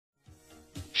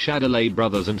Chatelet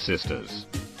brothers and sisters.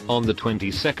 On the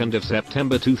 22nd of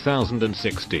September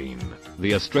 2016,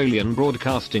 the Australian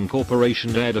Broadcasting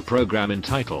Corporation aired a program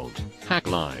entitled Hack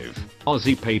Live,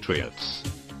 Aussie Patriots.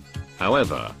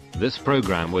 However, this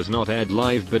program was not aired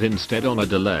live but instead on a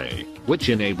delay, which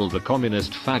enabled the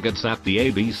communist faggots at the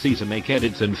ABC to make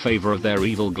edits in favour of their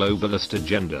evil globalist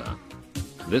agenda.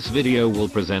 This video will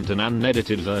present an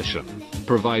unedited version,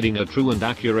 providing a true and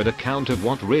accurate account of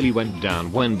what really went down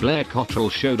when Blair Cottrell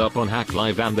showed up on Hack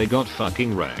Live and they got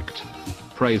fucking wrecked.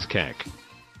 Praise Keck.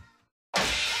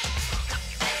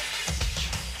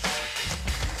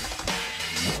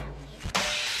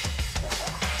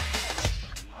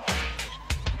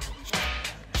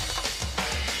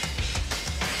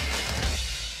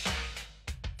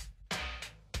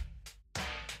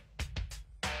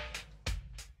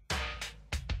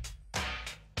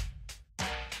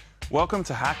 Welcome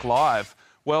to Hack Live.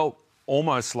 Well,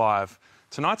 almost live.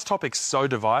 Tonight's topic's so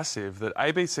divisive that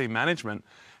ABC management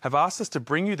have asked us to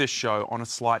bring you this show on a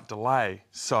slight delay.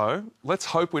 So, let's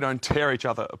hope we don't tear each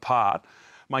other apart.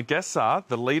 My guests are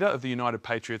the leader of the United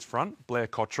Patriots Front, Blair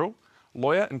Cottrell,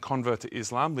 lawyer and convert to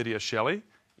Islam, Lydia Shelley,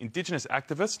 Indigenous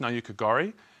activist, Nayuka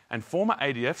Gorry, and former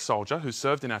ADF soldier who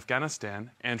served in Afghanistan,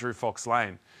 Andrew Fox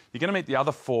Lane. You're going to meet the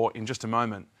other four in just a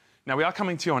moment. Now, we are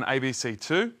coming to you on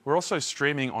ABC2. We're also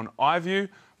streaming on iView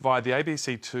via the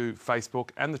ABC2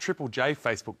 Facebook and the Triple J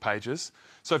Facebook pages.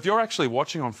 So if you're actually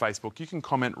watching on Facebook, you can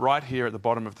comment right here at the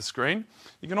bottom of the screen.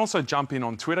 You can also jump in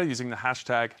on Twitter using the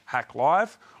hashtag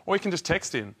HackLive, or you can just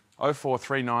text in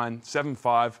 0439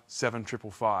 75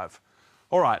 7555.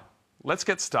 All right, let's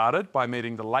get started by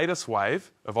meeting the latest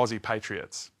wave of Aussie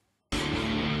Patriots.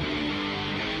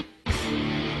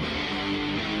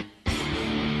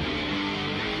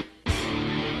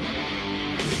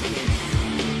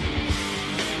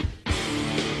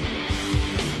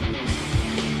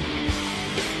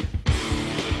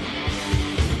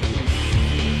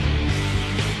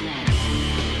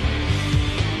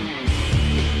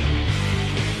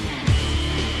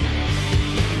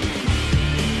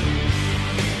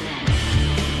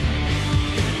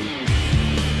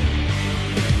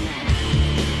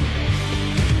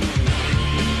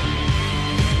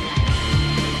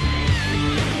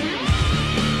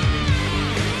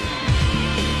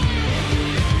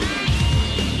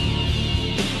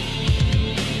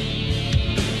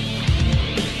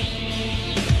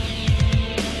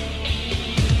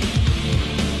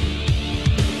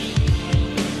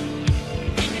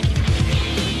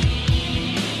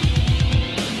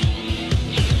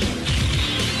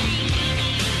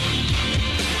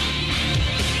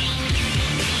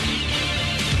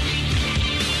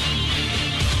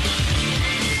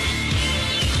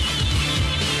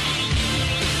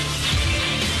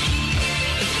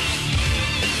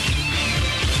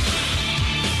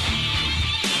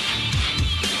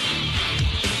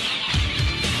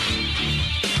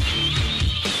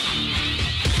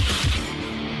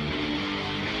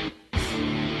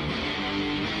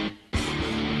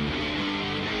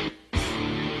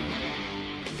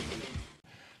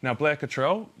 Now, Blair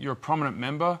Cottrell, you're a prominent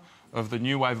member of the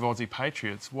new wave of Aussie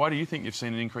Patriots. Why do you think you've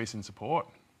seen an increase in support?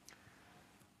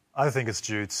 I think it's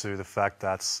due to the fact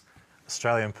that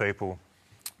Australian people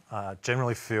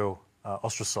generally feel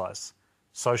ostracised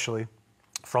socially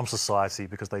from society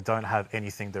because they don't have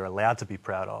anything they're allowed to be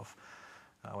proud of.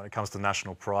 When it comes to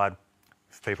national pride,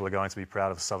 if people are going to be proud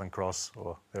of the Southern Cross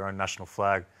or their own national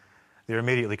flag, they're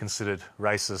immediately considered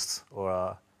racist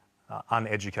or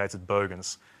uneducated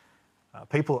bogans.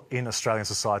 People in Australian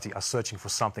society are searching for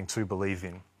something to believe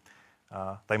in.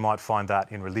 They might find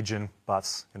that in religion,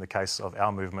 but in the case of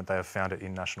our movement, they have found it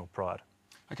in national pride.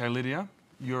 Okay, Lydia,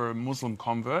 you're a Muslim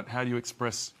convert. How do you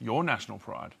express your national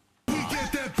pride? We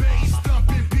get that bass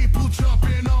thumping, people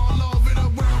jumping all over the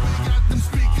world. We got them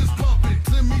speakers pumping.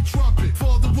 Let me trumpet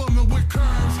for the woman with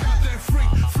curves. Got that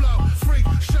freak flow, freak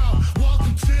show.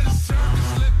 Welcome to the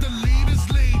circus. Let the leaders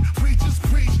lead, preachers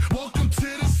preach. Welcome to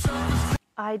the service.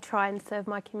 I try and serve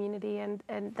my community, and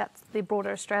that's the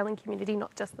broader Australian community,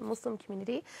 not just the Muslim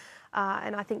community.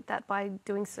 And I think that by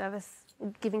doing service,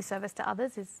 giving service to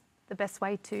others is the best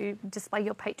way to display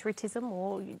your patriotism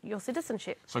or your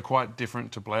citizenship. So quite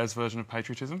different to Blair's version of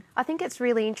patriotism? I think it's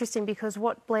really interesting because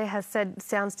what Blair has said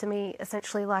sounds to me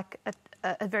essentially like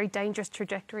a very dangerous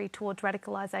trajectory towards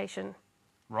radicalisation.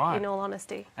 Right. In all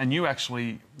honesty. And you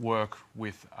actually work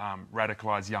with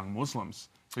radicalised young Muslims.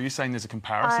 So you're saying there's a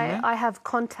comparison there? I have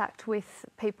contact with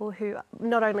people who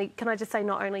not only, can I just say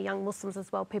not only young Muslims as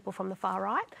well, people from the far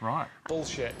right. Right.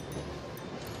 Bullshit.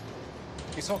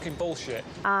 You're talking bullshit.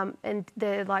 And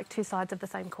they're like two sides of the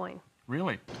same coin.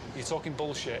 Really? You're talking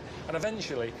bullshit. And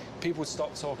eventually, people would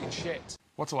stop talking shit.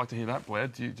 What's it like to hear that, Blair?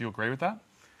 Do you agree with that?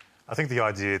 I think the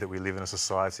idea that we live in a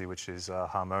society which is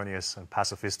harmonious and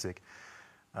pacifistic,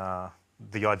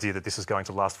 the idea that this is going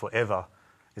to last forever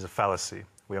is a fallacy.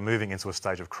 We are moving into a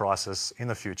stage of crisis in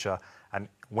the future, and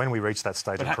when we reach that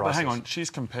stage of crisis... But hang on,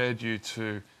 she's compared you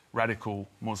to radical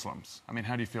Muslims. I mean,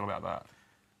 how do you feel about that?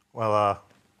 Well, I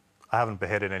haven't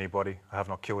beheaded anybody, I have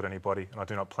not killed anybody, and I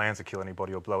do not plan to kill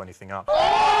anybody or blow anything up.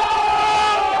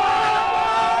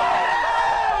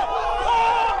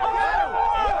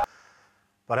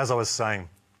 But as I was saying,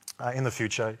 in the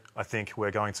future, I think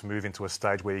we're going to move into a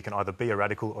stage where you can either be a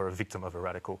radical or a victim of a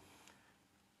radical.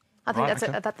 I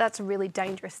think that's a really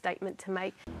dangerous statement to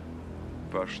make.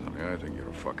 Personally, I think you're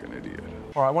a fucking idiot.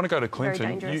 All right, I want to go to Clinton.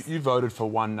 Very dangerous. You voted for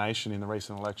One Nation in the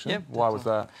recent election. Yep, Why was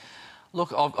that?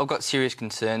 Look, I've got serious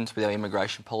concerns with our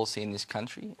immigration policy in this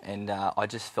country, and I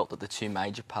just felt that the two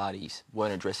major parties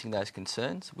weren't addressing those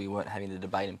concerns. We weren't having the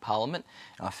debate in Parliament,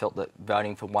 and I felt that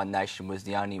voting for One Nation was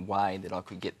the only way that I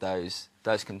could get those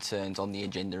concerns on the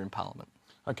agenda in Parliament.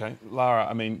 OK. Lara,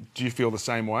 I mean, do you feel the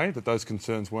same way, that those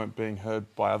concerns weren't being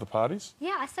heard by other parties?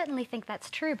 Yeah, I certainly think that's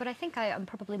true, but I think I'm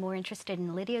probably more interested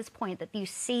in Lydia's point that you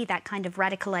see that kind of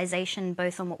radicalisation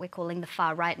both on what we're calling the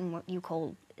far right and what you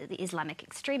call the Islamic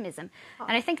extremism.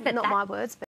 And I think that... Not my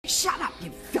words, but... Shut up, you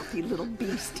filthy little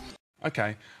beast.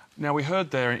 OK. Now, we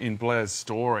heard there in Blair's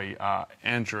story,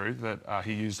 Andrew, that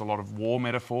he used a lot of war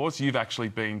metaphors. You've actually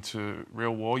been to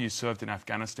real war. You served in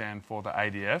Afghanistan for the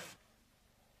ADF.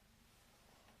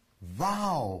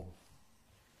 Wow.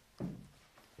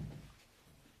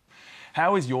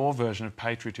 How is your version of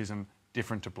patriotism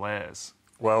different to Blair's?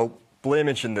 Well, Blair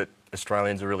mentioned that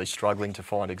Australians are really struggling to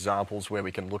find examples where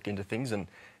we can look into things, and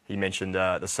he mentioned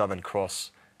the Southern Cross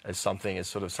as something,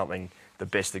 the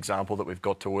best example that we've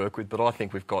got to work with. But I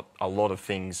think we've got a lot of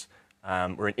things.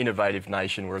 We're an innovative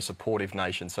nation, we're a supportive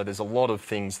nation, so there's a lot of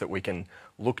things that we can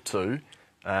look to.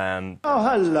 Oh,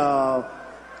 hello.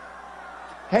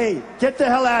 Hey, get the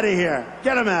hell out of here.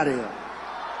 Get him out of here.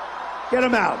 Get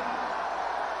him out.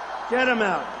 Get him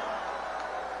out.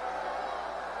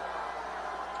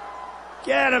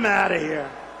 Get him out of here.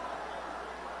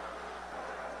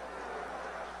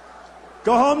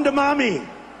 Go home to mommy.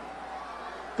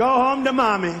 Go home to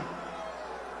mommy.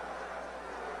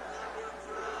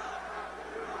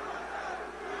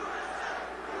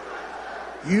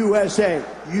 USA,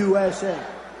 USA.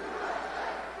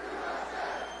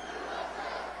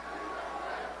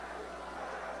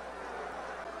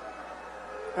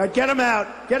 All right, get him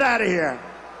out. Get out of here.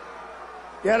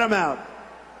 Get him out.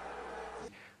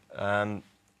 A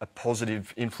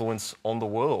positive influence on the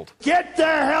world. Get the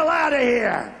hell out of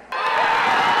here!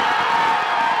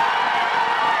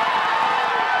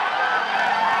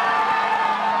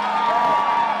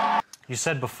 You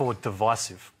said before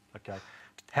divisive, okay?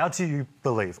 How do you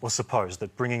believe or suppose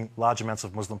that bringing large amounts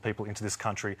of Muslim people into this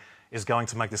country is going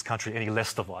to make this country any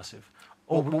less divisive?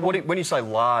 Well, when you say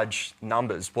large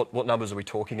numbers, what numbers are we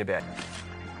talking about?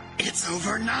 It's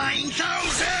over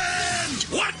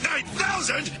 9,000! What,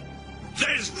 9,000?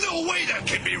 There's no way that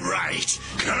can be right,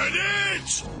 can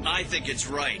it? I think it's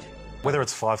right. Whether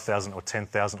it's 5,000 or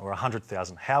 10,000 or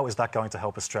 100,000, how is that going to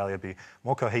help Australia be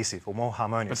more cohesive or more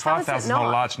harmonious? But 5,000 is not a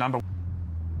large number.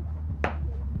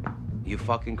 You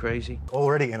fucking crazy?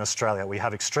 Already in Australia, we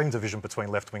have extreme division between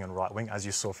left wing and right wing, as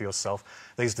you saw for yourself.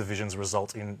 These divisions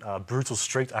result in brutal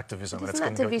street activism. Isn't and it's that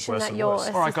going to division get worse that and you're worse.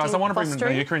 All right, guys, I want to bring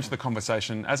fostering? Mayuka into the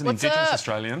conversation. As an What's Indigenous up?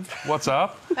 Australian, what's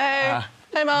up? Hey.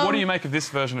 Hey, Mum. What do you make of this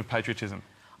version of patriotism?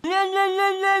 No,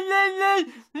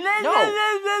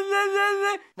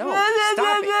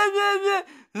 stop it.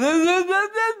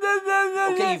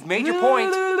 Okay, you've made your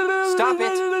point. Stop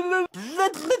it.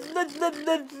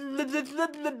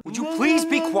 Would you please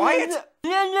be quiet?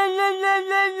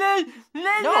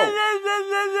 No.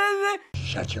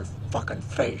 Shut your fucking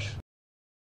face.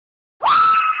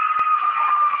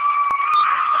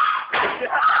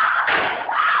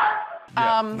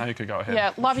 Mayuka, go ahead.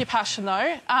 Yeah, love your passion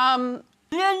though. No,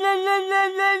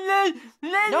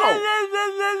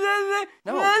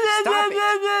 stop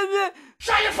it.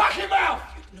 Shut your fucking mouth!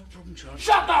 No problem, John.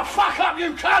 Shut the fuck up,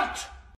 you cunt!